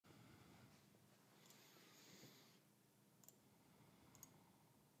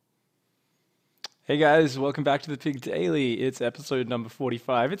Hey guys, welcome back to the Pig Daily. It's episode number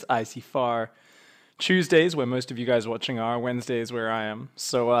 45. It's ICYFAR. Tuesdays, where most of you guys watching are, Wednesdays, where I am.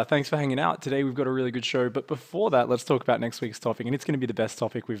 So thanks for hanging out. Today we've got a really good show, but before that, let's talk about next week's topic, and it's going to be the best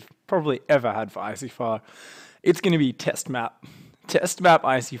topic we've probably ever had for ICYFAR. It's going to be Test Map. Test Map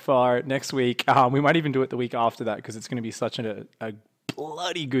ICYFAR next week. We might even do it the week after that because it's going to be such a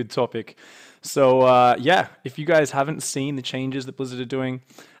bloody good topic. So yeah, if you guys haven't seen the changes that Blizzard are doing,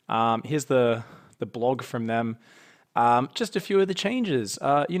 here's the blog from them. Just a few of the changes.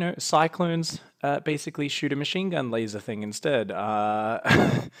 Cyclones basically shoot a machine gun laser thing instead.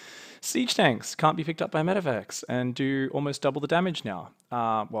 Siege tanks can't be picked up by medevacs and do almost double the damage now.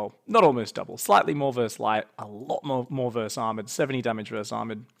 Well, not almost double, slightly more versus light, a lot more versus armored, 70 damage versus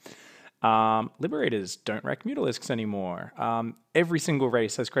armored. Liberators don't wreck mutalisks anymore. Every single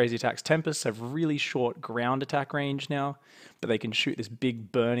race has crazy attacks. Tempests have really short ground attack range now, but they can shoot this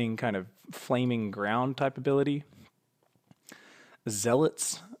big burning kind of flaming ground type ability.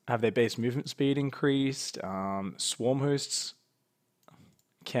 Zealots have their base movement speed increased. Swarm hosts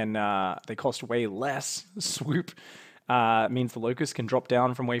can they cost way less. Swoop means the locusts can drop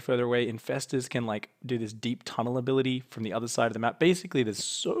down from way further away. Infestors can do this deep tunnel ability from the other side of the map. Basically, there's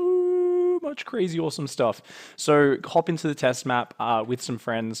so much crazy awesome stuff. So hop into the test map with some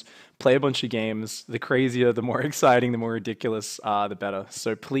friends, play a bunch of games. The crazier, the more exciting, the more ridiculous, the better.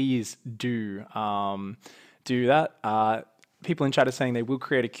 So please do that. People in chat are saying they will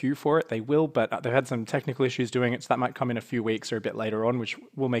create a queue for it. They will, but they've had some technical issues doing it, so that might come in a few weeks or a bit later on, which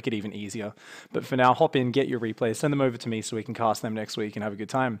will make it even easier. But for now, hop in, get your replays, send them over to me so we can cast them next week and have a good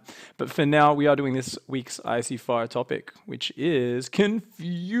time. But for now, we are doing this week's ICYFAR topic, which is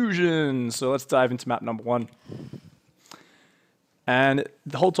confusion. So let's dive into map number 1. And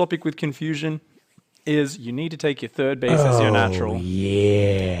the whole topic with confusion is you need to take your third base as your natural.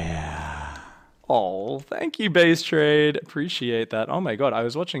 Yeah. Oh, thank you, Base Trade. Appreciate that. Oh my god, I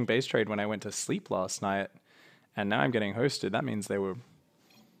was watching Base Trade when I went to sleep last night, and now I'm getting hosted. That means they were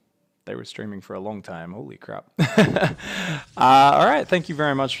streaming for a long time. Holy crap. All right, thank you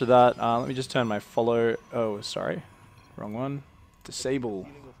very much for that. Let me just turn my follow. Oh, sorry, wrong one. Disable.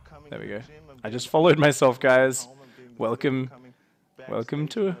 There we go. I just followed myself, guys. Welcome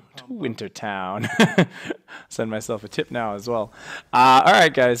to Wintertown. Send myself a tip now as well. All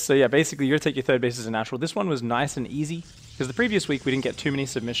right, guys. So yeah, basically, you're gonna take your third base as a natural. This one was nice and easy because the previous week we didn't get too many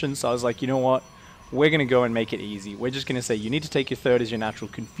submissions. So I was like, you know what? We're gonna go and make it easy. We're just gonna say you need to take your third as your natural,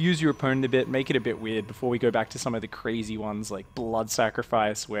 confuse your opponent a bit, make it a bit weird before we go back to some of the crazy ones like Blood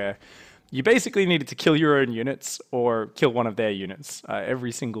Sacrifice, where you basically needed to kill your own units or kill one of their units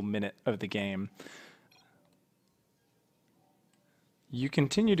every single minute of the game. You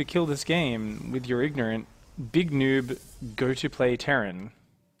continue to kill this game with your ignorant, big noob, go-to-play Terran.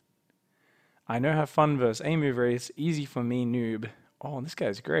 I know how fun versus A-move race, easy for me, noob. Oh, this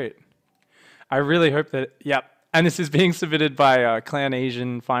guy's great. I really hope that, yep. And this is being submitted by Clan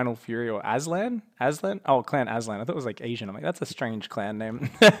Asian Final Fury, or Aslan? Aslan? Oh, Clan Aslan. I thought it was like Asian. I'm like, that's a strange clan name.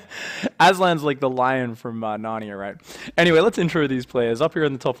 Aslan's like the lion from Narnia, right? Anyway, let's intro these players. Up here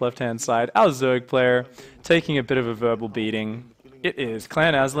on the top left-hand side, our Zerg player, taking a bit of a verbal beating. It is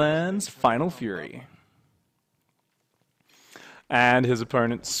Clan Aslan's Final Fury. And his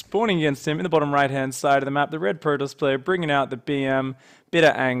opponent spawning against him in the bottom right-hand side of the map, the red Protoss player bringing out the BM, bitter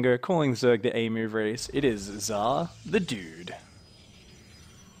anger, calling Zerg the A-move race. It is Zar, the dude.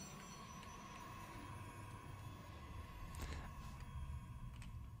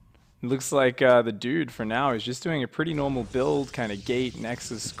 It looks like the dude for now is just doing a pretty normal build, kind of gate,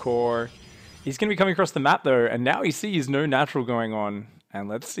 Nexus core. He's going to be coming across the map, though, and now he sees no natural going on. And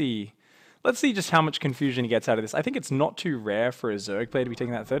let's see just how much confusion he gets out of this. I think it's not too rare for a Zerg player to be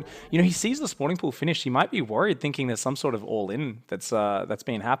taking that third. You know, he sees the spawning pool finished. He might be worried, thinking there's some sort of all-in that's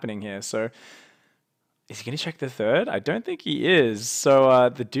been happening here. So is he going to check the third? I don't think he is.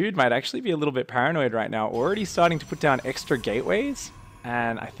 So the dude might actually be a little bit paranoid right now, already starting to put down extra gateways.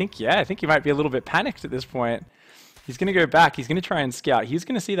 And I think he might be a little bit panicked at this point. He's going to go back. He's going to try and scout. He's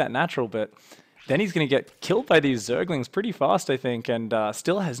going to see that natural, but then he's going to get killed by these Zerglings pretty fast, I think, and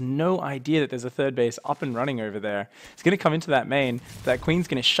still has no idea that there's a third base up and running over there. He's going to come into that main. That Queen's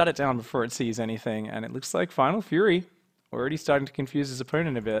going to shut it down before it sees anything, and it looks like Final Fury already starting to confuse his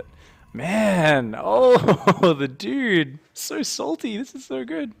opponent a bit. Man, oh, the dude, so salty. This is so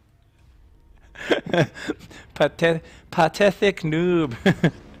good. Pathetic noob.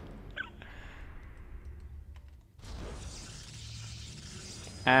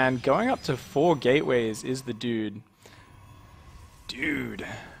 And going up to 4 gateways is the dude. Dude.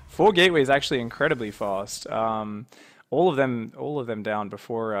 4 gateways actually incredibly fast. All of them down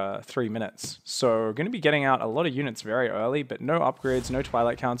before 3 minutes. So going to be getting out a lot of units very early, but no upgrades, no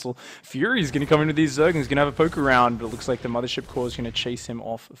Twilight Council. Fury's going to come into these Zerglings, going to have a poke around, but it looks like the Mothership Core is going to chase him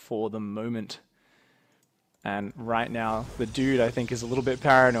off for the moment. And right now, the dude, I think, is a little bit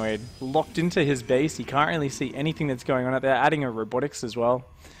paranoid. Locked into his base, he can't really see anything that's going on out there, adding a robotics as well.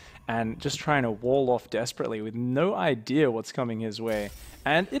 And just trying to wall off desperately with no idea what's coming his way.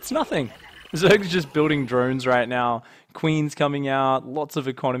 And it's nothing. Zerg's just building drones right now. Queen's coming out, lots of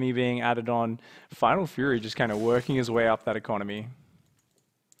economy being added on. Final Fury just kind of working his way up that economy.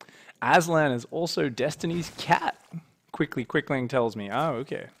 Aslan is also Destiny's cat. Quickling tells me. Oh,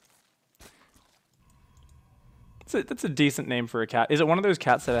 okay. That's a decent name for a cat. Is it one of those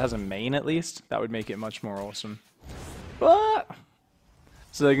cats that has a mane at least? That would make it much more awesome. But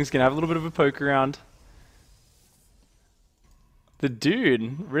Zerg's gonna have a little bit of a poke around. The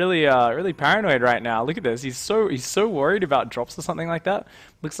dude really paranoid right now. Look at this. He's so worried about drops or something like that.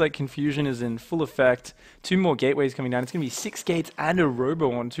 Looks like confusion is in full effect. 2 more gateways coming down. It's gonna be 6 gates and a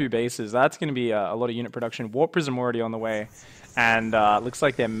robo on 2 bases. That's gonna be a lot of unit production. Warp Prism already on the way, and looks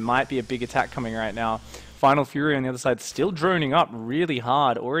like there might be a big attack coming right now. Final Fury on the other side still droning up really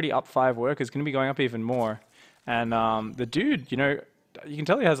hard. Already up 5 workers. Gonna be going up even more. And the dude, you know, you can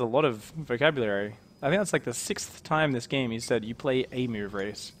tell he has a lot of vocabulary. I think that's like the 6th time this game he said you play a move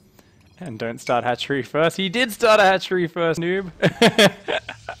race. And don't start hatchery first. He did start a hatchery first, noob.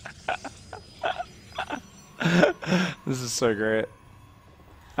 This is so great.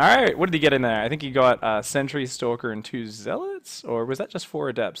 Alright, what did he get in there? I think he got Sentry, Stalker, and 2 Zealots? Or was that just 4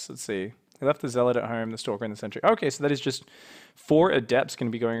 Adepts? Let's see. He left the Zealot at home, the Stalker, and the Sentry. Okay, so that is just 4 Adepts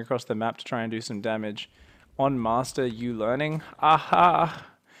going to be going across the map to try and do some damage. On Master, you learning? Aha!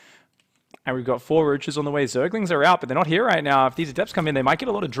 And we've got 4 Roaches on the way. Zerglings are out, but they're not here right now. If these Adepts come in, they might get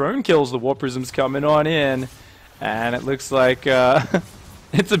a lot of drone kills. The Warp Prism's coming on in. And it looks like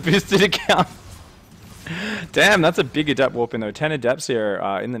it's a boosted account. Damn, that's a big Adept warp in though. 10 Adepts here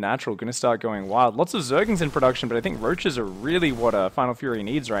in the natural. Going to start going wild. Lots of Zerglings in production, but I think Roaches are really what Final Fury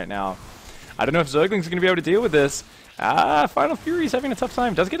needs right now. I don't know if Zerglings are going to be able to deal with this. Final Fury's having a tough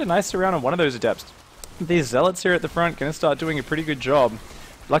time. Does get a nice surround on one of those Adepts. These Zealots here at the front going to start doing a pretty good job.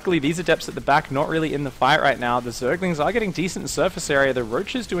 Luckily, these Adepts at the back not really in the fight right now. The Zerglings are getting decent surface area. The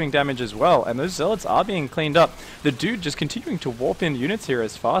Roaches doing damage as well, and those Zealots are being cleaned up. The dude just continuing to warp in units here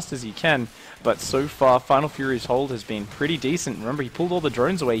as fast as he can, but so far, Final Fury's hold has been pretty decent. Remember, he pulled all the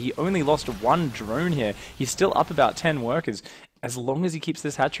drones away. He only lost 1 drone here. He's still up about 10 workers. As long as he keeps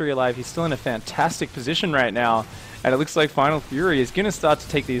this hatchery alive, he's still in a fantastic position right now. And it looks like Final Fury is going to start to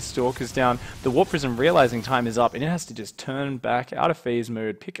take these Stalkers down. The Warp Prism realizing time is up, and it has to just turn back out of phase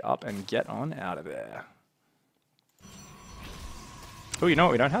mode, pick up, and get on out of there. Oh, you know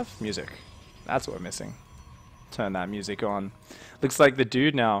what we don't have? Music. That's what we're missing. Turn that music on. Looks like the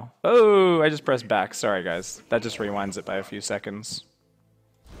dude now. Oh, I just pressed back. Sorry, guys. That just rewinds it by a few seconds.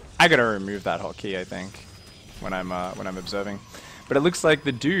 I gotta remove that hotkey, I think, when I'm observing. But it looks like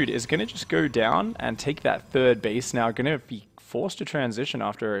the dude is going to just go down and take that 3rd base now. Going to be forced to transition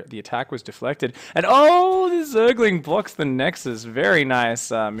after the attack was deflected. And oh, the Zergling blocks the Nexus. Very nice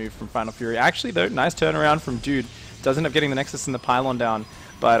move from Final Fury. Actually, though, nice turnaround from dude. Does end up getting the Nexus and the pylon down.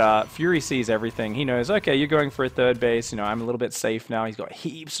 But Fury sees everything. He knows, okay, you're going for a 3rd base. You know, I'm a little bit safe now. He's got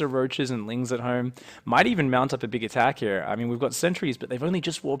heaps of Roaches and Lings at home. Might even mount up a big attack here. I mean, we've got Sentries, but they've only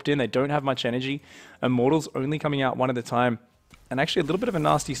just warped in. They don't have much energy. Immortals only coming out 1 at a time. And actually a little bit of a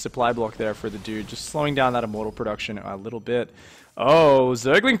nasty supply block there for the dude. Just slowing down that Immortal production a little bit. Oh,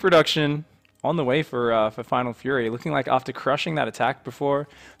 Zergling production on the way for Final Fury. Looking like after crushing that attack before,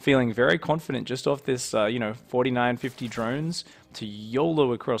 feeling very confident just off this, you know, 49, 50 drones to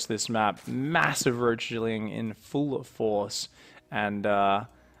YOLO across this map. Massive Roachling in full force. And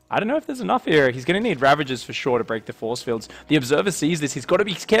I don't know if there's enough here. He's going to need Ravagers for sure to break the force fields. The Observer sees this. He's got to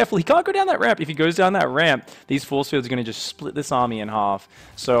be careful. He can't go down that ramp. If he goes down that ramp, these force fields are going to just split this army in half.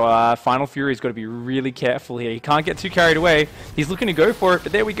 So Final Fury's got to be really careful here. He can't get too carried away. He's looking to go for it,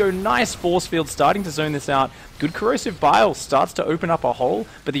 but there we go. Nice force field starting to zone this out. Good Corrosive Bile starts to open up a hole,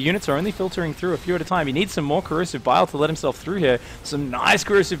 but the units are only filtering through a few at a time. He needs some more Corrosive Bile to let himself through here. Some nice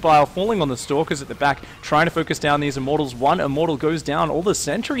Corrosive Bile falling on the Stalkers at the back, trying to focus down these Immortals. 1 Immortal goes down. All the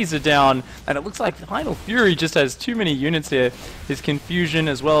Sentries are down, and it looks like Final Fury just has too many units here. His confusion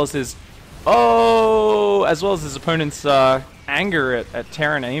as well as his... Oh! As well as his opponent's anger at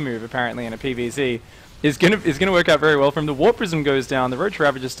Terran A move, apparently, in a PvZ. is gonna work out very well for him. The Warp Prism goes down, the Roach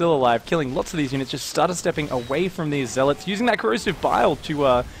Ravage is still alive, killing lots of these units, just started stepping away from these Zealots, using that Corrosive Bile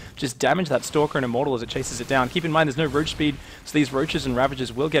to just damage that Stalker and Immortal as it chases it down. Keep in mind there's no Roach speed, so these Roaches and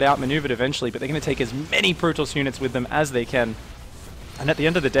Ravages will get outmaneuvered eventually, but they're going to take as many Protoss units with them as they can. And at the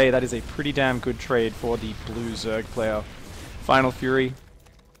end of the day, that is a pretty damn good trade for the blue Zerg player. Final Fury,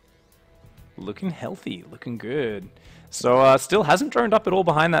 looking healthy, looking good. So still hasn't droned up at all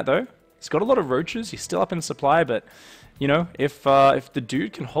behind that though. He's got a lot of Roaches, he's still up in supply, but you know, if the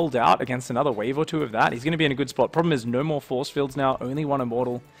dude can hold out against another wave or two of that, he's going to be in a good spot. Problem is, no more force fields now, only one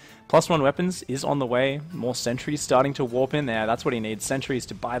Immortal. +1 weapons is on the way, more sentries starting to warp in there, that's what he needs, sentries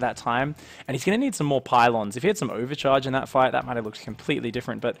to buy that time, and he's going to need some more pylons. If he had some overcharge in that fight, that might have looked completely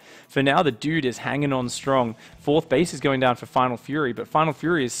different, but for now the dude is hanging on strong. 4th base is going down for Final Fury, but Final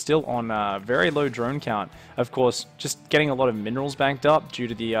Fury is still on a very low drone count. Of course, just getting a lot of minerals banked up due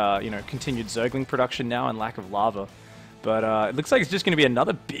to the you know, continued Zergling production now and lack of lava. But it looks like it's just going to be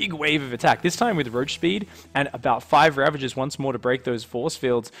another big wave of attack, this time with Roach speed and about 5 Ravages once more to break those force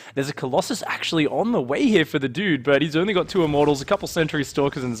fields. There's a Colossus actually on the way here for the dude, but he's only got 2 Immortals, a couple Sentry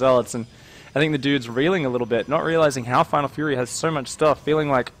Stalkers and Zealots, and I think the dude's reeling a little bit, not realizing how Final Fury has so much stuff, feeling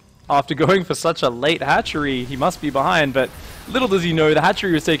like after going for such a late hatchery, he must be behind, but little does he know the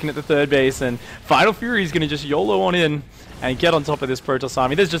hatchery was taken at the 3rd base, and Final Fury is going to just YOLO on in and get on top of this Protoss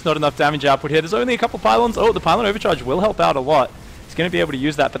army. There's just not enough damage output here. There's only a couple pylons. Oh, the pylon overcharge will help out a lot. He's going to be able to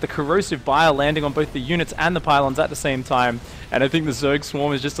use that, but the Corrosive Bile landing on both the units and the pylons at the same time, and I think the Zerg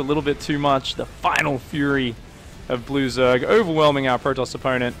Swarm is just a little bit too much. The Final Fury of Blue Zerg overwhelming our Protoss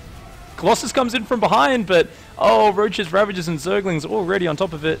opponent. Colossus comes in from behind, but oh, Roaches, Ravages, and Zerglings already on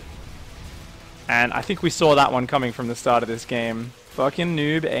top of it. And I think we saw that one coming from the start of this game. Fucking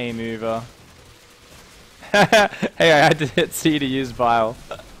noob A-mover. Hey, I had to hit C to use Bile.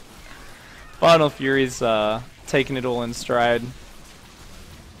 Final Fury's taking it all in stride.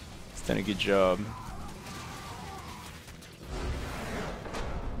 He's done a good job.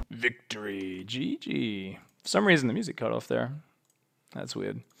 Victory. GG. For some reason the music cut off there. That's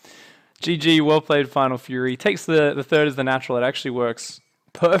weird. GG, well played Final Fury. Takes the 3rd as the natural. It actually works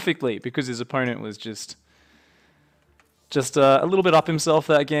perfectly because his opponent was just a little bit up himself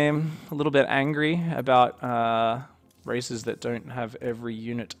that game, a little bit angry about races that don't have every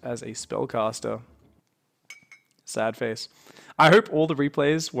unit as a spellcaster. Sad face. I hope all the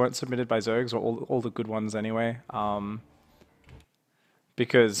replays weren't submitted by Zergs, or all the good ones anyway,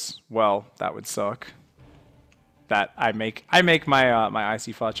 because, well, that would suck. That I make my my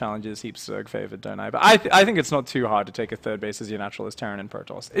ICYFAR challenges heaps Zerg favored, don't I? But I think it's not too hard to take a 3rd base as your natural as Terran and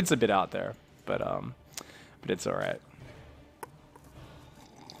Protoss. It's a bit out there, but it's alright.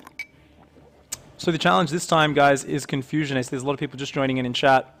 So the challenge this time, guys, is Confusion. I see there's a lot of people just joining in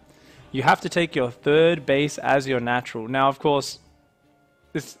chat. You have to take your 3rd base as your natural. Now, of course,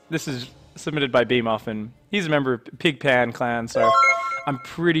 this is submitted by B Muffin. He's a member of Pig Pan Clan, so I'm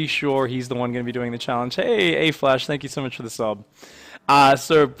pretty sure he's the one going to be doing the challenge. Hey, A-Flash, thank you so much for the sub.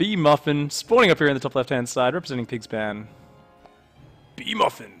 So B Muffin, spawning up here in the top left-hand side, representing Pig's Pan. B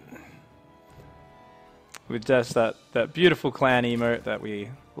Muffin. With just that beautiful clan emote that we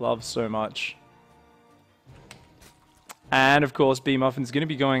love so much. And, of course, B-Muffin's going to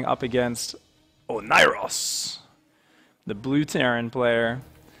be going up against Oneiros, the blue Terran player.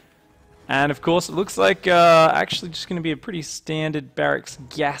 And, of course, it looks like actually just going to be a pretty standard barracks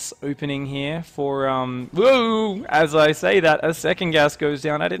gas opening here for... whoa! As I say that, a second gas goes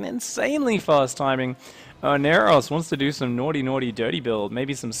down at an insanely fast timing. Oneiros wants to do some naughty, dirty build.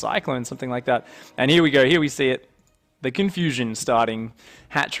 Maybe some Cyclone, something like that. And here we go. Here we see it. The Confusion starting.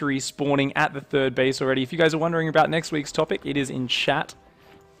 Hatchery spawning at the 3rd base already. If you guys are wondering about next week's topic, it is in chat.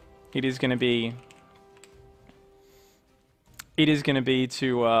 It is going to be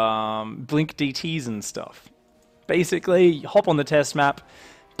to blink DTs and stuff. Basically, hop on the test map,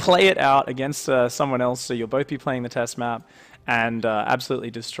 play it out against someone else, so you'll both be playing the test map, and absolutely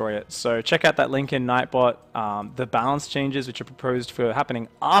destroy it. So check out that link in Nightbot. The balance changes, which are proposed for happening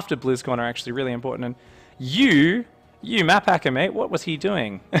after BlizzCon, are actually really important. And you map hacker, mate, what was he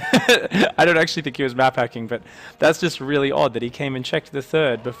doing? I don't actually think he was map hacking, but that's just really odd that he came and checked the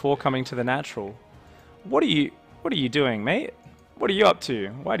 3rd before coming to the natural. What are you doing, mate? What are you up to?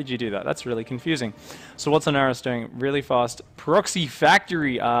 Why did you do that? That's really confusing. So what's Oneiros doing? Really fast. Proxy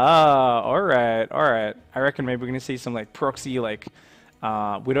Factory. Ah, alright. I reckon maybe we're going to see some like proxy, like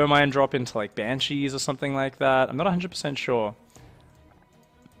Widowmine drop into like Banshees or something like that. I'm not 100% sure.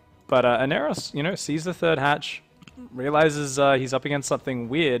 But Oneiros, you know, sees the 3rd hatch, realizes he's up against something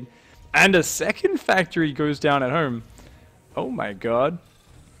weird, and a second factory goes down at home. Oh my god.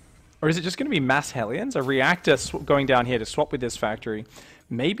 Or is it just going to be mass Hellions? A reactor going down here to swap with this factory.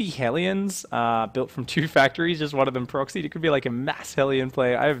 Maybe Hellions built from 2 factories, just one of them proxied. It could be like a mass Hellion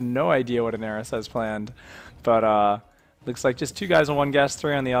play. I have no idea what Aneros has planned. But looks like just 2 guys on one gas,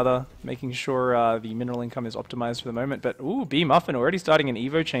 3 on the other, making sure the mineral income is optimized for the moment. But, ooh, B Muffin already starting an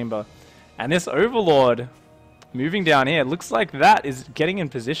Evo chamber. And this Overlord moving down here. Looks like that is getting in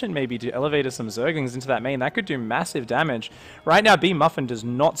position maybe to elevate some Zerglings into that main. That could do massive damage. Right now, B Muffin does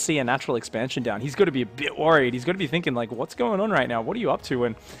not see a natural expansion down. He's got to be a bit worried. He's got to be thinking, like, what's going on right now? What are you up to?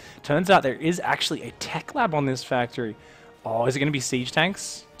 And turns out there is actually a tech lab on this factory. Oh, is it going to be siege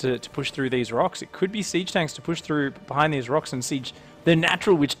tanks to push through these rocks? It could be siege tanks to push through behind these rocks and siege the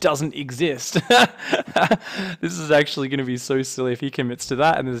natural, which doesn't exist. This is actually going to be so silly if he commits to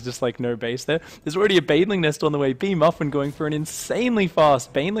that and there's just like no base there. There's already a Baneling nest on the way. B Muffin going for an insanely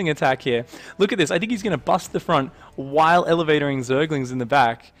fast Baneling attack here. Look at this. I think he's going to bust the front while elevatoring Zerglings in the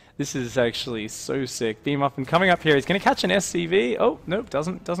back. This is actually so sick. B Muffin coming up here. He's going to catch an SCV. Oh, nope,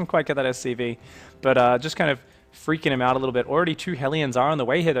 doesn't quite get that SCV. But just kind of freaking him out a little bit. Already 2 Hellions are on the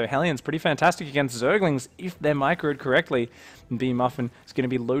way here, though. Hellions pretty fantastic against Zerglings if they're microed correctly. And B Muffin is going to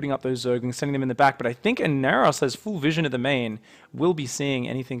be loading up those Zerglings, sending them in the back. But I think Aneros has full vision of the main, will be seeing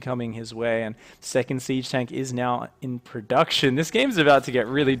anything coming his way. And second siege tank is now in production. This game's about to get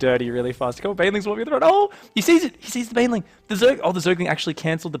really dirty really fast. A couple Banelings walking through it. Oh, he sees it. He sees the Baneling. The Zergling actually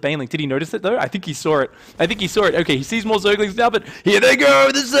cancelled the Baneling. Did he notice it, though? I think he saw it. Okay, he sees more Zerglings now, but here they go.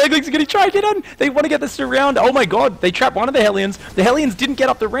 The Zerglings are going to try to get on. They want to get this around. Oh my god, they trapped one of the Hellions. The Hellions didn't get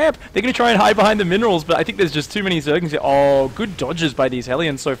up the ramp. They're going to try and hide behind the minerals, but I think there's just too many Zerglings here. Oh, good dodges by these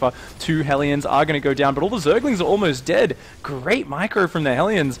Hellions so far. 2 Hellions are going to go down, but all the Zerglings are almost dead. Great micro from the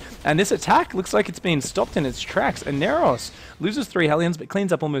Hellions, and this attack looks like it's been stopped in its tracks. Aneros loses 3 Hellions, but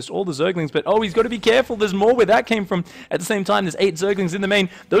cleans up almost all the Zerglings. But oh, he's got to be careful. There's more where that came from. At the same time, there's 8 Zerglings in the main.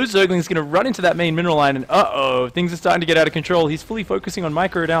 Those Zerglings are going to run into that main mineral line, and uh-oh, things are starting to get out of control. He's fully focusing on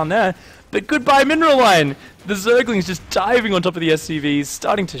micro down there, but goodbye mineral line. The Zerglings just diving on top of the SCVs,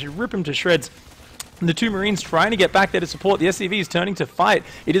 starting to rip him to shreds. The 2 Marines trying to get back there to support. The SCV is turning to fight.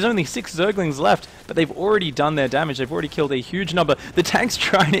 It is only 6 Zerglings left, but they've already done their damage. They've already killed a huge number. The tank's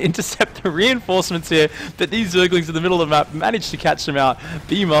trying to intercept the reinforcements here, but these Zerglings in the middle of the map manage to catch them out.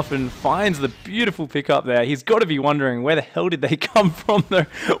 B Muffin finds the beautiful pickup there. He's got to be wondering, where the hell did they come from, though?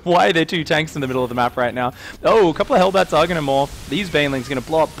 Why are there 2 tanks in the middle of the map right now? Oh, a couple of Hellbats are going to morph. These Banelings going to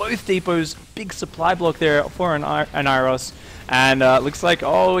blow up both depots. Big supply block there for an Iros. And looks like,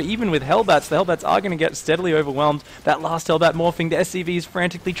 oh, even with Hellbats, the Hellbats are going to get steadily overwhelmed. That last Hellbat morphing, the SCV is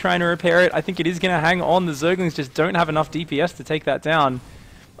frantically trying to repair it. I think it is going to hang on. The Zerglings just don't have enough DPS to take that down.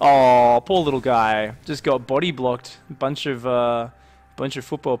 Oh, poor little guy. Just got body blocked. Bunch of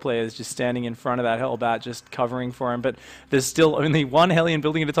football players just standing in front of that Hellbat, just covering for him. But there's still only 1 Hellion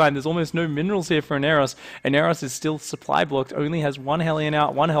building at a time. There's almost no minerals here for Aneros. Aneros is still supply blocked, only has 1 Hellion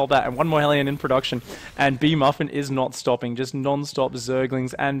out, 1 Hellbat, and 1 more Hellion in production. And B Muffin is not stopping. Just non-stop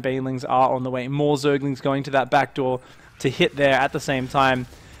Zerglings and Banelings are on the way. More Zerglings going to that back door to hit there at the same time.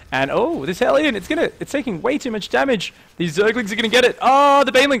 And oh, this Hellion, it's taking way too much damage. These Zerglings are gonna get it. Oh,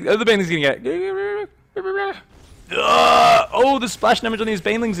 the Baneling's gonna get it. Oh, the splash damage on these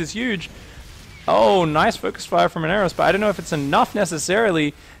Banelings is huge. Oh, nice focus fire from Aneros, but I don't know if it's enough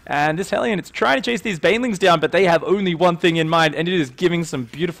necessarily. And this Hellion, it's trying to chase these Banelings down, but they have only one thing in mind, and it is giving some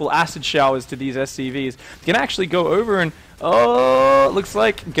beautiful acid showers to these SCVs. Can actually go over and, oh, looks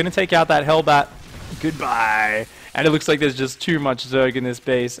like gonna take out that Hellbat. Goodbye. And it looks like there's just too much Zerg in this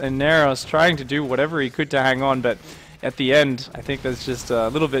base. And Aneros trying to do whatever he could to hang on, but at the end, I think there's just a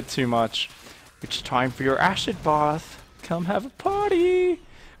little bit too much. It's time for your acid bath. Come have a party.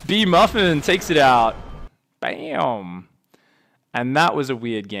 B Muffin takes it out. Bam. And that was a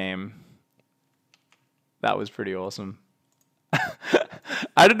weird game. That was pretty awesome.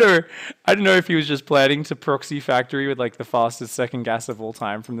 I don't know if he was just planning to proxy factory with like the fastest second gas of all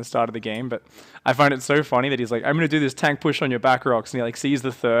time from the start of the game, but I find it so funny that he's like, I'm going to do this tank push on your back rocks, and he like sees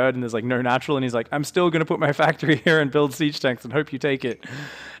the third and there's like no natural, and he's like, I'm still going to put my factory here and build siege tanks and hope you take it.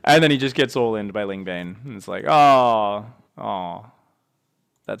 And then he just gets all in by Lingbane, and it's like, oh,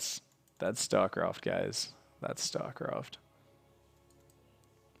 that's StarCraft, guys. That's StarCraft.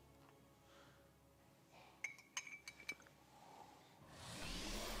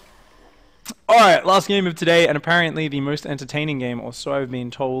 Alright, last game of today, and apparently the most entertaining game, or so I've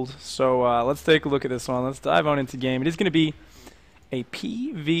been told. So let's take a look at this one. Let's dive on into game. It is going to be a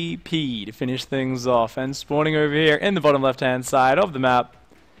PvP to finish things off. And spawning over here in the bottom left-hand side of the map,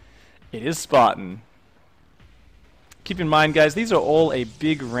 it is Spartan. Keep in mind, guys, these are all a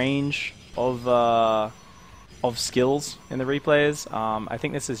big range of of skills in the replays. I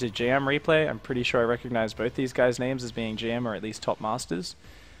think this is a GM replay. I'm pretty sure I recognize both these guys' names as being GM or at least top masters.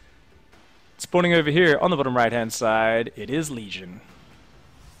 Spawning over here on the bottom right hand side, it is Legion.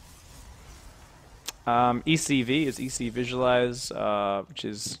 ECV is EC Visualize, which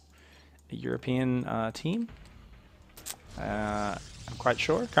is a European team. I'm quite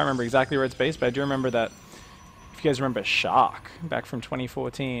sure. Can't remember exactly where it's based, but I do remember that. If you guys remember Shark back from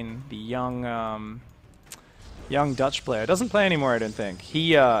 2014, the young Dutch player, doesn't play anymore, I don't think.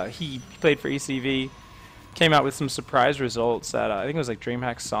 He played for ECV, came out with some surprise results at I think it was like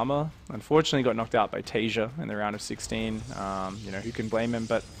DreamHack Summer. Unfortunately, got knocked out by Tasia in the round of 16. You know, who can blame him?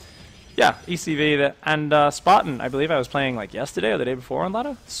 But yeah, ECV that, and Spartan. I believe I was playing like yesterday or the day before on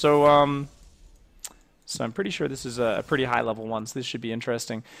ladder. So so I'm pretty sure this is a pretty high level one, so this should be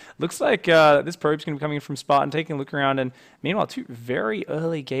interesting. Looks like this probe's going to be coming from Spartan, taking a look around, and meanwhile, two very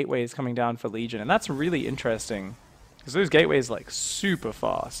early gateways coming down for Legion, and that's really interesting, because those gateways like super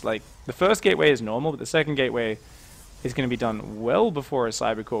fast. Like, the first gateway is normal, but the second gateway is going to be done well before a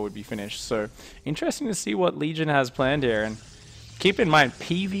Cybercore would be finished, so interesting to see what Legion has planned here, and keep in mind,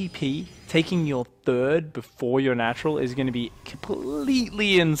 PvP, taking your third before your natural is going to be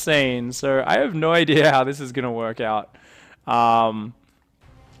completely insane. So I have no idea how this is going to work out. I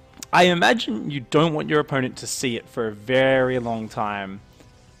imagine you don't want your opponent to see it for a very long time.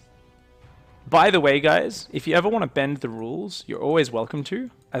 By the way, guys, if you ever want to bend the rules, you're always welcome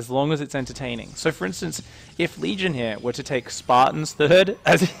to, as long as it's entertaining. So for instance, if Legion here were to take Spartan's third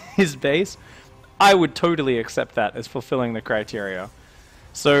as his base, I would totally accept that as fulfilling the criteria.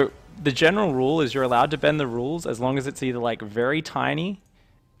 So the general rule is you're allowed to bend the rules as long as it's either like very tiny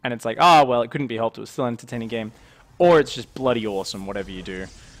and it's like, oh, well, it couldn't be helped, it was still an entertaining game, or it's just bloody awesome, whatever you do.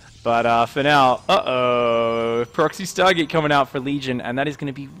 But for now, Proxy Stargate coming out for Legion, and that is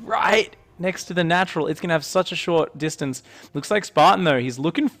going to be right next to the natural. It's going to have such a short distance. Looks like Spartan, though. He's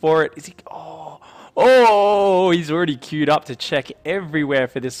looking for it. Is he... Oh, he's already queued up to check everywhere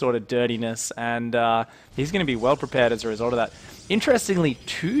for this sort of dirtiness, and he's going to be well prepared as a result of that. Interestingly,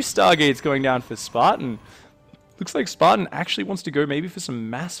 2 Stargates going down for Spartan. Looks like Spartan actually wants to go maybe for some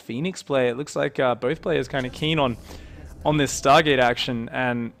mass Phoenix play. It looks like both players kind of keen on this Stargate action,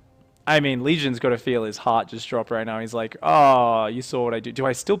 and I mean, Legion's got to feel his heart just drop right now. He's like, oh, you saw what I do. Do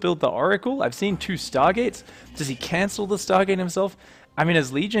I still build the Oracle? I've seen 2 Stargates. Does he cancel the Stargate himself? I mean,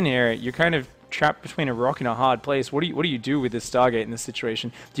 as Legion here, you're kind of trapped between a rock and a hard place. What do you do with this Stargate in this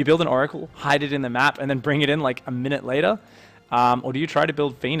situation? Do you build an Oracle, hide it in the map, and then bring it in like a minute later? Or do you try to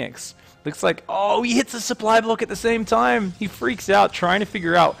build Phoenix? Looks like, oh, he hits a supply block at the same time. He freaks out trying to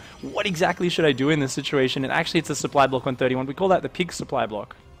figure out what exactly should I do in this situation. And actually, it's a supply block on 31. We call that the PiG supply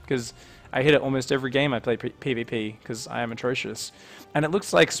block, because I hit it almost every game I play PvP, because I am atrocious. And it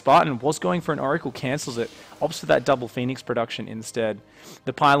looks like Spartan was going for an Oracle, cancels it, opts for that double Phoenix production instead.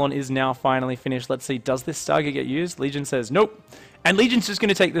 The pylon is now finally finished. Let's see, does this Stargate get used? Legion says nope. And Legion's just going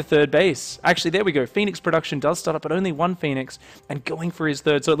to take the third base. Actually, there we go. Phoenix production does start up, but only 1 Phoenix, and going for his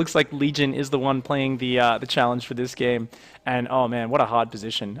third. So it looks like Legion is the one playing the challenge for this game. And oh man, what a hard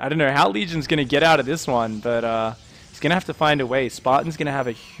position. I don't know how Legion's going to get out of this one, but he's going to have to find a way. Spartan's going to have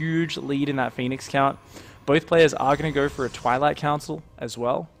a huge lead in that Phoenix count. Both players are going to go for a Twilight Council as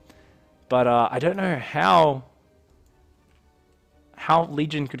well. But I don't know how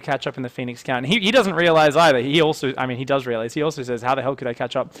Legion could catch up in the Phoenix count. And he doesn't realize either. He also, I mean, he does realize. He also says, how the hell could I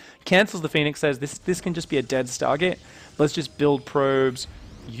catch up? Cancels the Phoenix, says, this can just be a dead Stargate. Let's just build probes,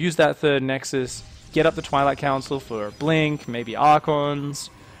 use that third Nexus, get up the Twilight Council for Blink, maybe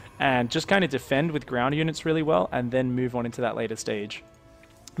Archons, and just kind of defend with ground units really well, and then move on into that later stage.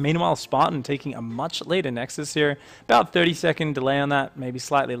 Meanwhile, Spartan taking a much later Nexus here, about 30-second delay on that, maybe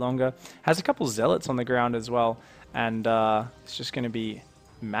slightly longer. Has a couple Zealots on the ground as well, and it's just going to be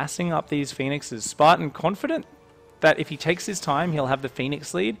massing up these Phoenixes. Spartan confident that if he takes his time, he'll have the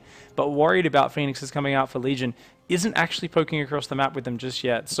Phoenix lead, but worried about Phoenixes coming out for Legion, isn't actually poking across the map with them just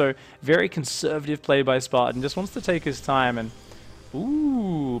yet. So very conservative play by Spartan, just wants to take his time, and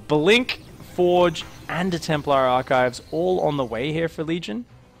ooh, Blink, Forge, and a Templar Archives all on the way here for Legion.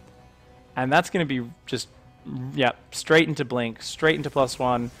 And that's going to be just, yeah, straight into Blink, straight into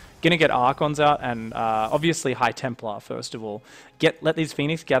 +1. Going to get Archons out, and obviously High Templar, first of all. Let these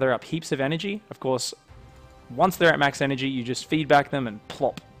Phoenix gather up heaps of energy. Of course, once they're at max energy, you just feedback them and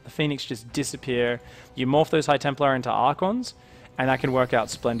plop. The Phoenix just disappear. You morph those High Templar into Archons, and that can work out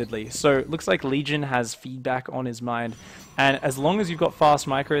splendidly. So it looks like Legion has feedback on his mind, and as long as you've got fast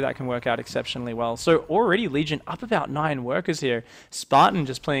micro, that can work out exceptionally well. So already Legion up about 9 workers here. Spartan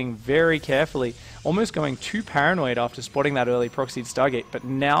just playing very carefully, almost going too paranoid after spotting that early proxied Stargate, but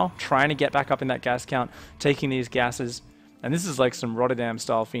now trying to get back up in that gas count, taking these gases. And this is like some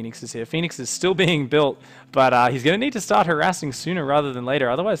Rotterdam-style Phoenixes here. Phoenix is still being built, but he's going to need to start harassing sooner rather than later.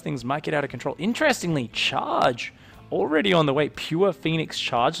 Otherwise, things might get out of control. Interestingly, Charge already on the way. Pure Phoenix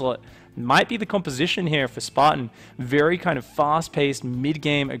Charge lot might be the composition here for Spartan. Very kind of fast-paced,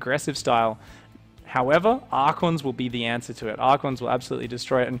 mid-game, aggressive style. However, Archons will be the answer to it. Archons will absolutely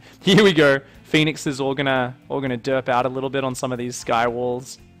destroy it. And here we go. Phoenix is all gonna derp out a little bit on some of these sky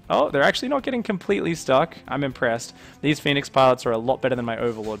walls. Oh, they're actually not getting completely stuck. I'm impressed. These Phoenix pilots are a lot better than my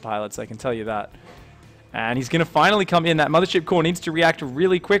Overlord pilots, I can tell you that. And he's going to finally come in. That mothership core needs to react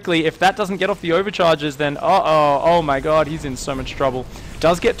really quickly. If that doesn't get off the overcharges, then oh my god, he's in so much trouble.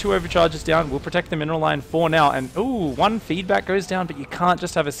 Does get 2 overcharges down. Will protect the mineral line for now. And ooh, 1 feedback goes down, but you can't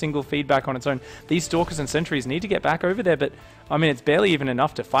just have a single feedback on its own. These Stalkers and Sentries need to get back over there, but I mean, it's barely even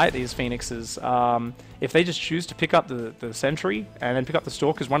enough to fight these Phoenixes. If they just choose to pick up the Sentry and then pick up the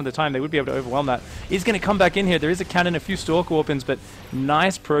Stalkers one at a time, they would be able to overwhelm that. He's going to come back in here. There is a cannon, a few Stalker weapons, but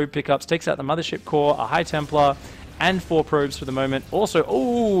nice probe pickups. Takes out the mothership core, a High Templar, and 4 probes for the moment. Also,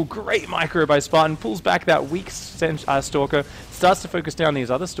 oh, great micro by Spartan. Pulls back that weak Stalker. Starts to focus down these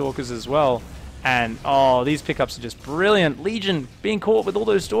other Stalkers as well. And, oh, these pickups are just brilliant. Legion being caught with all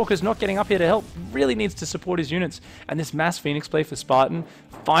those Stalkers, not getting up here to help, really needs to support his units. And this mass Phoenix play for Spartan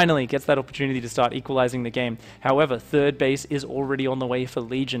finally gets that opportunity to start equalizing the game. However, third base is already on the way for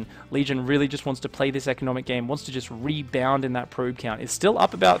Legion. Legion really just wants to play this economic game, wants to just rebound in that probe count. It's still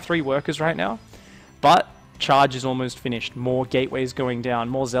up about 3 workers right now, but Charge is almost finished. More gateways going down,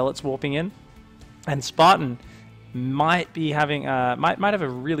 more Zealots warping in. And Spartan might be having, might have a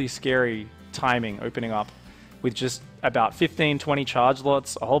really scary timing opening up with just about 15, 20 charge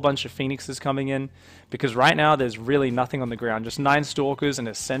lots, a whole bunch of Phoenixes coming in, because right now there's really nothing on the ground. Just 9 Stalkers and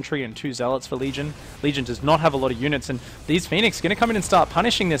a Sentry and 2 Zealots for Legion. Legion does not have a lot of units, and these Phoenix are going to come in and start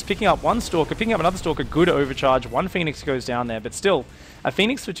punishing this, picking up 1 Stalker, picking up another Stalker, good overcharge. 1 Phoenix goes down there, but still, a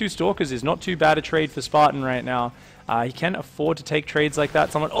Phoenix for 2 Stalkers is not too bad a trade for Spartan right now. He can afford to take trades like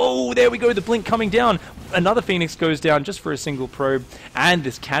that. Someone, oh, there we go, the blink coming down. Another Phoenix goes down just for a single probe. And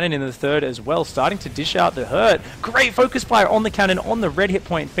this cannon in the third as well, starting to dish out the hurt. Great focus fire on the cannon, on the red hit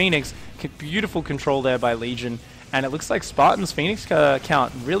point Phoenix. Beautiful control there by Legion. And it looks like Spartan's Phoenix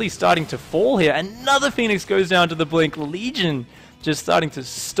count really starting to fall here. Another Phoenix goes down to the blink. Legion just starting to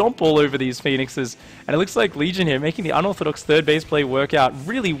stomp all over these Phoenixes. And it looks like Legion here making the unorthodox third base play work out.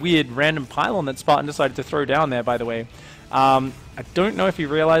 Really weird random pylon that Spartan decided to throw down there, by the way. I don't know if he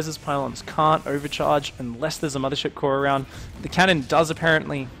realizes pylons can't overcharge unless there's a mothership core around. The cannon does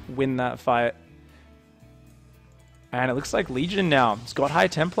apparently win that fight. And it looks like Legion now. He's got High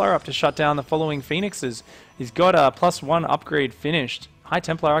Templar up to shut down the following Phoenixes. He's got a +1 upgrade finished. High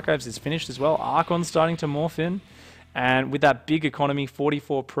Templar Archives is finished as well. Archon's starting to morph in. And with that big economy,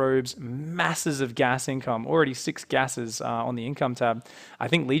 44 probes, masses of gas income, already 6 gases on the income tab. I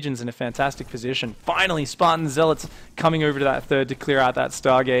think Legion's in a fantastic position. Finally, Spartan Zealots coming over to that third to clear out that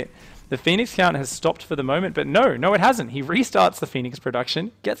Stargate. The Phoenix count has stopped for the moment, but no, it hasn't. He restarts the Phoenix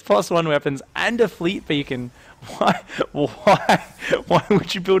production, gets +1 weapons, and a fleet beacon. Why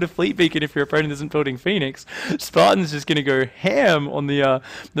would you build a fleet beacon if your opponent isn't building Phoenix? Spartan's just going to go ham on the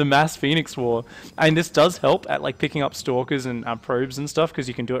mass Phoenix war. And this does help at like picking up Stalkers and probes and stuff, because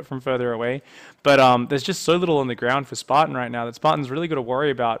you can do it from further away. But there's just so little on the ground for Spartan right now that Spartan's really got to worry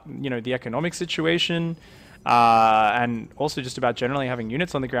about, you know, the economic situation, and also just about generally having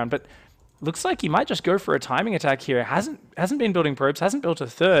units on the ground. But looks like he might just go for a timing attack here. Hasn't been building probes, hasn't built a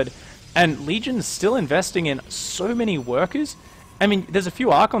third, and Legion's still investing in so many workers. I mean, there's a few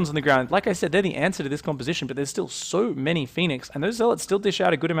Archons on the ground. Like I said, they're the answer to this composition, but there's still so many Phoenix, and those Zealots still dish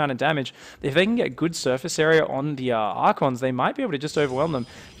out a good amount of damage. If they can get good surface area on the Archons, they might be able to just overwhelm them.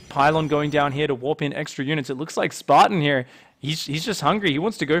 Pylon going down here to warp in extra units. It looks like Spartan here, he's just hungry. He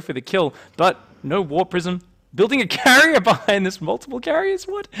wants to go for the kill, but no Warp Prism. Building a carrier behind this, multiple carriers?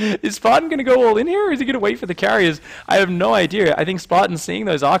 What? Is Spartan going to go all in here, or is he going to wait for the carriers? I have no idea. I think Spartan, seeing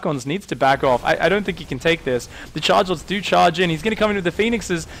those Archons, needs to back off. I don't think he can take this. The Chargelets do charge in. He's going to come in with the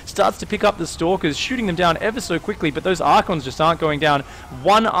Phoenixes, starts to pick up the Stalkers, shooting them down ever so quickly, but those Archons just aren't going down.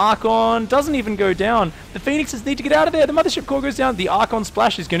 One Archon doesn't even go down. The Phoenixes need to get out of there. The Mothership Core goes down. The Archon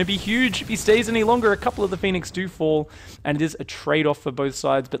splash is going to be huge. If he stays any longer, a couple of the Phoenix do fall, and it is a trade-off for both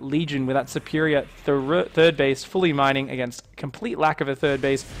sides, but Legion, with that superior third base, fully mining against complete lack of a third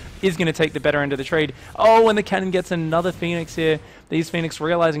base, is going to take the better end of the trade. Oh, and the cannon gets another Phoenix here. These Phoenix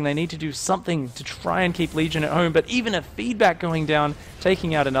realizing they need to do something to try and keep Legion at home, but even a feedback going down,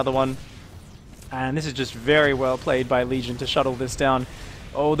 taking out another one. And this is just very well played by Legion to shuttle this down.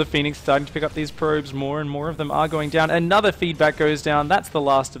 Oh, the Phoenix starting to pick up these probes. More and more of them are going down. Another feedback goes down. That's the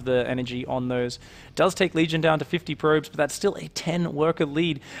last of the energy on those. Does take Legion down to 50 probes, but that's still a 10-worker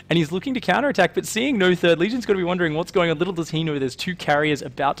lead. And he's looking to counterattack, but seeing no third, Legion's got to be wondering what's going on. Little does he know there's 2 carriers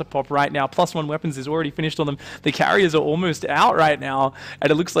about to pop right now. +1 weapons is already finished on them. The carriers are almost out right now.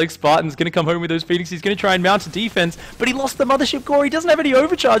 And it looks like Spartan's going to come home with those Phoenix. He's going to try and mount a defense, but he lost the mothership core. He doesn't have any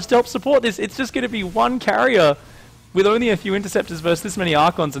overcharge to help support this. It's just going to be 1 carrier with only a few interceptors versus this many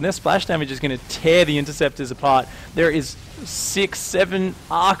Archons, and their splash damage is going to tear the interceptors apart. There is 6, 7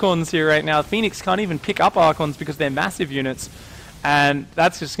 Archons here right now. Phoenix can't even pick up Archons because they're massive units, and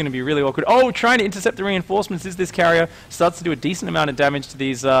that's just going to be really awkward. Oh, trying to intercept the reinforcements is this carrier. Starts to do a decent amount of damage to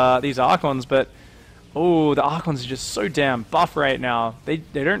these Archons, but oh, the Archons are just so damn buff right now. They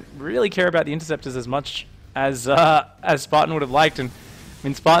don't really care about the interceptors as much as Spartan would have liked, and I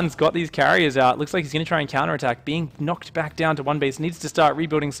mean, Spartan's got these carriers out. Looks like he's going to try and counterattack. Being knocked back down to 1 base. Needs to start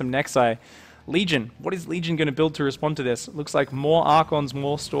rebuilding some Nexi. Legion. What is Legion going to build to respond to this? Looks like more Archons,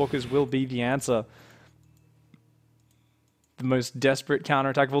 more Stalkers will be the answer. The most desperate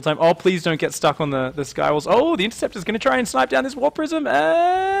counterattack of all time. Oh, please don't get stuck on the skywalls. Oh, the Interceptor's going to try and snipe down this Warp Prism.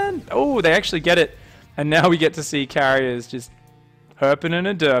 And oh, they actually get it. And now we get to see carriers just herping and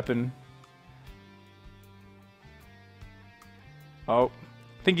a derping. Oh.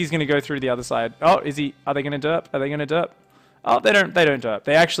 I think he's going to go through the other side. Oh, is he? Are they going to derp? Are they going to derp? Oh, they don't derp.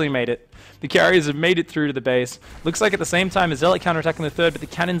 They actually made it. The carriers have made it through to the base. Looks like at the same time, a Zealot counterattacking the third, but the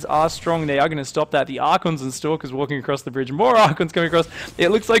cannons are strong. They are going to stop that. The Archons and Stalkers walking across the bridge. More Archons coming across. It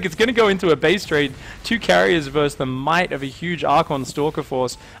looks like it's going to go into a base trade. 2 carriers versus the might of a huge Archon Stalker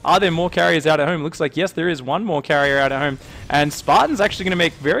force. Are there more carriers out at home? Looks like, yes, there is 1 more carrier out at home. And Spartan's actually going to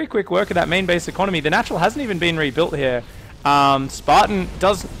make very quick work of that main base economy. The Natural hasn't even been rebuilt here. Spartan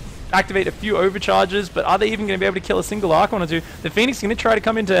does activate a few overcharges, but are they even going to be able to kill a single Archon or 2? The Phoenix is going to try to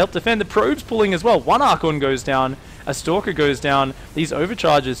come in to help defend. The Probe's pulling as well. 1 Archon goes down. A Stalker goes down. These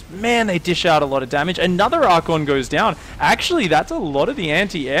overcharges, man, they dish out a lot of damage. Another Archon goes down. Actually, that's a lot of the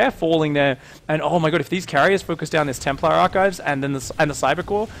anti-air falling there. And oh my god, if these carriers focus down this Templar Archives and then the Cyber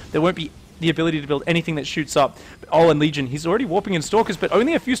Core, there won't be the ability to build anything that shoots up. Oh, and Legion, he's already warping in Stalkers, but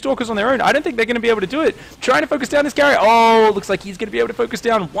only a few Stalkers on their own. I don't think they're going to be able to do it. Trying to focus down this carrier. Oh, looks like he's going to be able to focus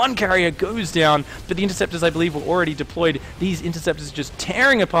down. 1 carrier goes down, but the Interceptors, I believe, were already deployed. These Interceptors just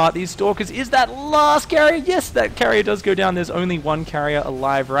tearing apart these Stalkers. Is that last carrier? Yes, that carrier does go down. There's only 1 carrier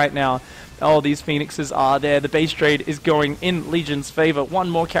alive right now. Oh, these Phoenixes are there. The base trade is going in Legion's favor. 1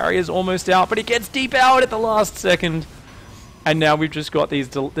 more carrier is almost out, but it gets depowered at the last second. And now we've just got these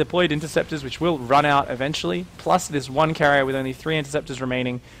deployed Interceptors, which will run out eventually, plus this 1 carrier with only 3 Interceptors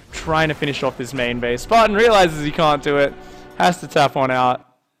remaining, trying to finish off this main base. Spartan realizes he can't do it, has to tap one out,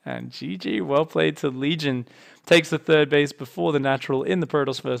 and GG, well played to Legion. Takes the 3rd base before the Natural in the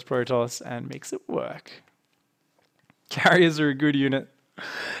Protoss vs Protoss, and makes it work. Carriers are a good unit.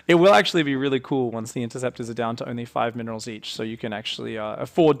 It will actually be really cool once the Interceptors are down to only 5 minerals each, so you can actually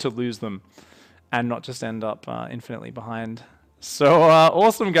afford to lose them and not just end up infinitely behind. So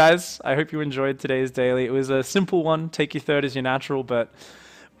awesome, guys. I hope you enjoyed today's daily. It was a simple one. Take your 3rd as your Natural, but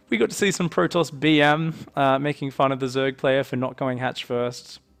we got to see some Protoss BM making fun of the Zerg player for not going hatch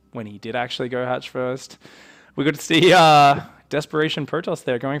first when he did actually go hatch first. We got to see Desperation Protoss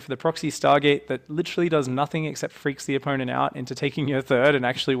there going for the proxy Stargate that literally does nothing except freaks the opponent out into taking your 3rd and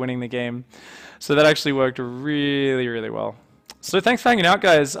actually winning the game. So that actually worked really, really well. So thanks for hanging out,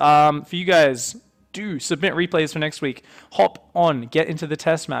 guys. For you guys, do submit replays for next week. Hop on, get into the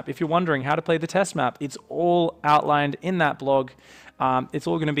test map. If you're wondering how to play the test map, it's all outlined in that blog. It's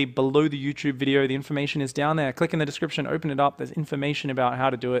all going to be below the YouTube video. The information is down there. Click in the description, open it up. There's information about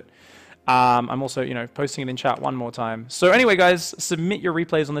how to do it. I'm also, posting it in chat one more time. So anyway, guys, submit your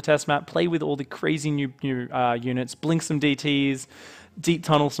replays on the test map. Play with all the crazy new units. Blink some DTs. Deep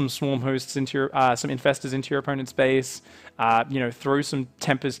tunnel some swarm hosts into your, some infestors into your opponent's base. Throw some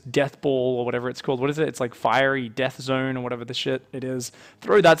Tempest Death Ball or whatever it's called. What is it? It's like Fiery Death Zone or whatever the shit it is.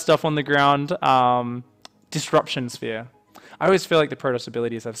 Throw that stuff on the ground. Disruption Sphere. I always feel like the Protoss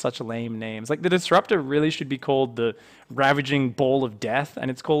abilities have such lame names. Like the Disruptor really should be called the Ravaging Ball of Death,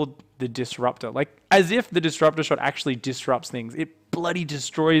 and it's called the Disruptor. Like as if the Disruptor shot actually disrupts things. It bloody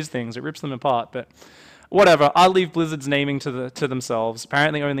destroys things. It rips them apart, but Whatever. I'll leave Blizzard's naming to themselves.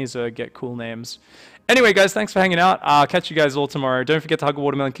 Apparently only Zerg get cool names. Anyway, guys, thanks for hanging out. I'll catch you guys all tomorrow. Don't forget to hug a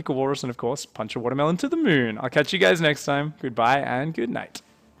watermelon, kick a walrus, and of course, punch a watermelon to the moon. I'll catch you guys next time. Goodbye and good night.